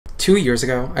2 years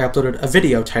ago, I uploaded a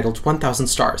video titled 1000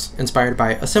 Stars, inspired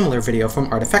by a similar video from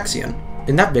Artifexion.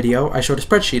 In that video, I showed a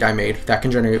spreadsheet I made that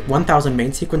can generate 1000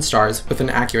 main sequence stars with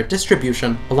an accurate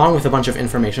distribution, along with a bunch of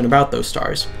information about those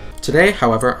stars. Today,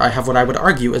 however, I have what I would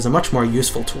argue is a much more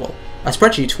useful tool. A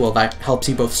spreadsheet tool that helps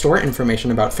you both store information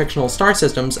about fictional star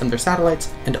systems and their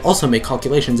satellites, and also make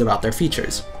calculations about their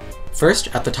features.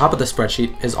 First, at the top of the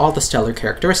spreadsheet is all the stellar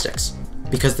characteristics.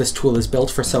 Because this tool is built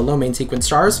for solo main sequence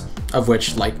stars, of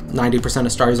which like 90%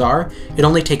 of stars are, it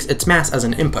only takes its mass as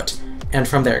an input, and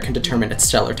from there it can determine its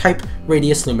stellar type,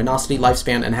 radius, luminosity,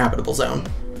 lifespan, and habitable zone.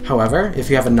 However, if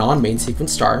you have a non-main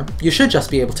sequence star, you should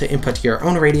just be able to input your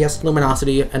own radius,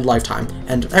 luminosity, and lifetime,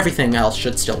 and everything else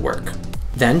should still work.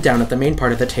 Then, down at the main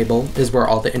part of the table is where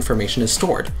all the information is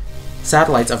stored.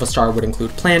 Satellites of a star would include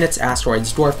planets,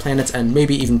 asteroids, dwarf planets, and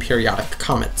maybe even periodic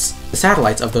comets. The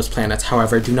satellites of those planets,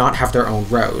 however, do not have their own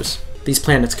rows. These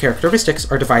planets'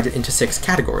 characteristics are divided into 6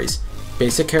 categories: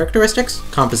 basic characteristics,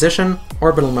 composition,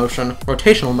 orbital motion,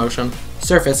 rotational motion,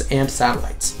 surface, and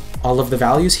satellites. All of the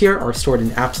values here are stored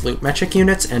in absolute metric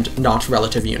units and not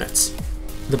relative units.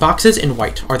 The boxes in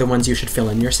white are the ones you should fill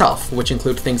in yourself, which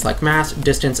include things like mass,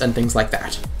 distance, and things like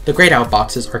that. The grayed out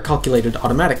boxes are calculated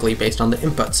automatically based on the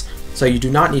inputs, so you do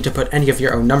not need to put any of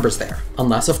your own numbers there,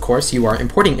 unless of course you are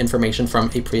importing information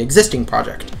from a pre-existing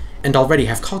project, and already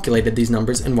have calculated these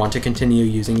numbers and want to continue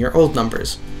using your old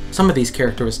numbers. Some of these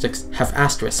characteristics have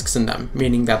asterisks in them,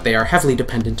 meaning that they are heavily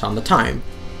dependent on the time.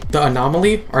 The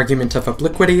anomaly, argument of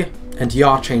obliquity, and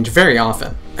yaw change very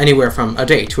often, anywhere from a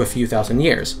day to a few thousand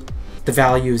years. The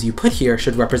values you put here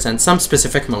should represent some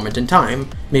specific moment in time,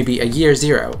 maybe a year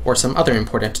 0, or some other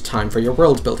important time for your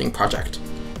world-building project.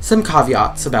 Some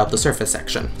caveats about the surface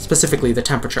section, specifically the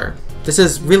temperature. This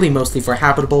is really mostly for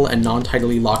habitable and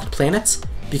non-tidally locked planets,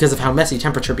 because of how messy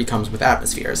temperature becomes with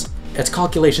atmospheres. Its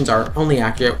calculations are only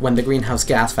accurate when the greenhouse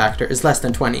gas factor is less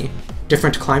than 20.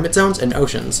 Different climate zones and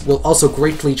oceans will also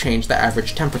greatly change the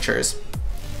average temperatures.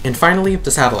 And finally,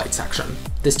 the satellite section.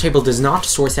 This table does not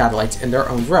store satellites in their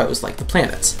own rows like the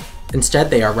planets. Instead,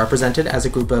 they are represented as a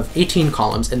group of 18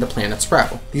 columns in the planet's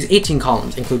row. These 18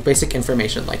 columns include basic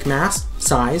information like mass,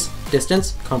 size,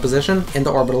 distance, composition, and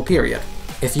the orbital period.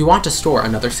 If you want to store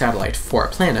another satellite for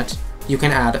a planet, you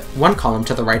can add one column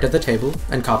to the right of the table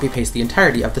and copy-paste the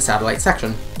entirety of the satellite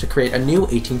section to create a new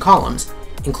 18 columns,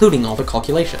 including all the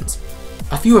calculations.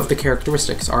 A few of the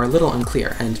characteristics are a little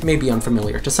unclear and may be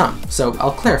unfamiliar to some, so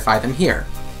I'll clarify them here.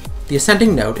 The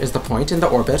ascending node is the point in the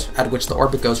orbit at which the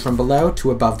orbit goes from below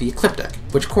to above the ecliptic,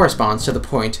 which corresponds to the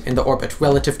point in the orbit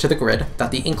relative to the grid that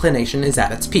the inclination is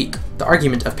at its peak. The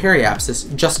argument of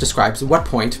periapsis just describes what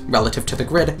point, relative to the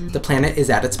grid, the planet is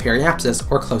at its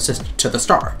periapsis or closest to the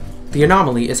star. The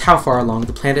anomaly is how far along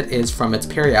the planet is from its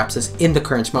periapsis in the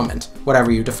current moment,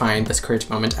 whatever you define this current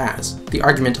moment as. The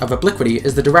argument of obliquity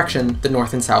is the direction the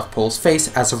north and south poles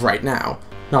face as of right now.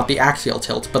 Not the axial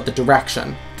tilt, but the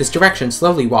direction. This direction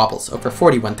slowly wobbles over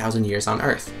 41,000 years on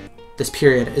Earth. This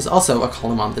period is also a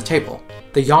column on the table.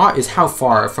 The yaw is how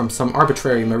far from some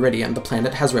arbitrary meridian the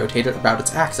planet has rotated about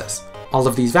its axis. All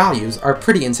of these values are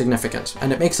pretty insignificant,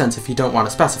 and it makes sense if you don't want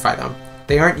to specify them.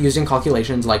 They aren't used in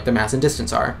calculations like the mass and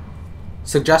distance are.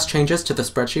 Suggest changes to the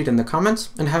spreadsheet in the comments,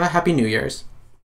 and have a happy New Year's!